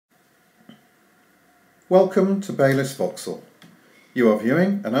Welcome to Baylis Vauxhall. You are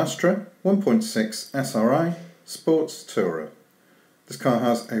viewing an Astra 1.6 SRi Sports Tourer. This car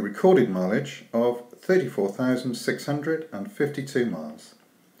has a recorded mileage of 34,652 miles,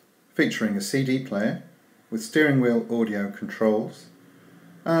 featuring a CD player with steering wheel audio controls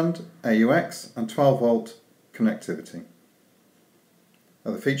and AUX and 12-volt connectivity.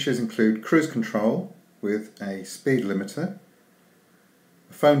 Other features include cruise control with a speed limiter,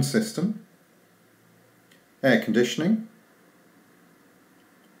 a phone system, air conditioning,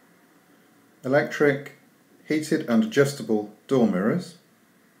 electric, heated and adjustable door mirrors,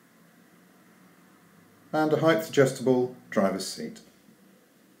 and a height adjustable driver's seat.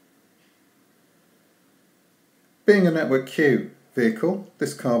 Being a Network Q vehicle,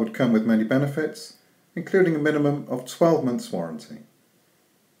 this car would come with many benefits, including a minimum of 12 months warranty.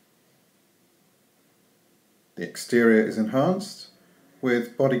 The exterior is enhanced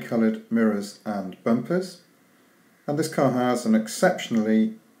with body-coloured mirrors and bumpers, and this car has an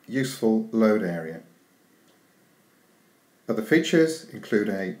exceptionally useful load area. Other features include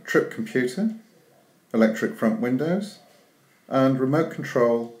a trip computer, electric front windows, and remote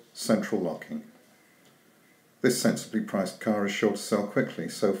control central locking. This sensibly priced car is sure to sell quickly,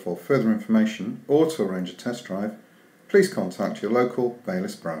 so for further information or to arrange a test drive, please contact your local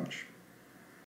Baylis branch.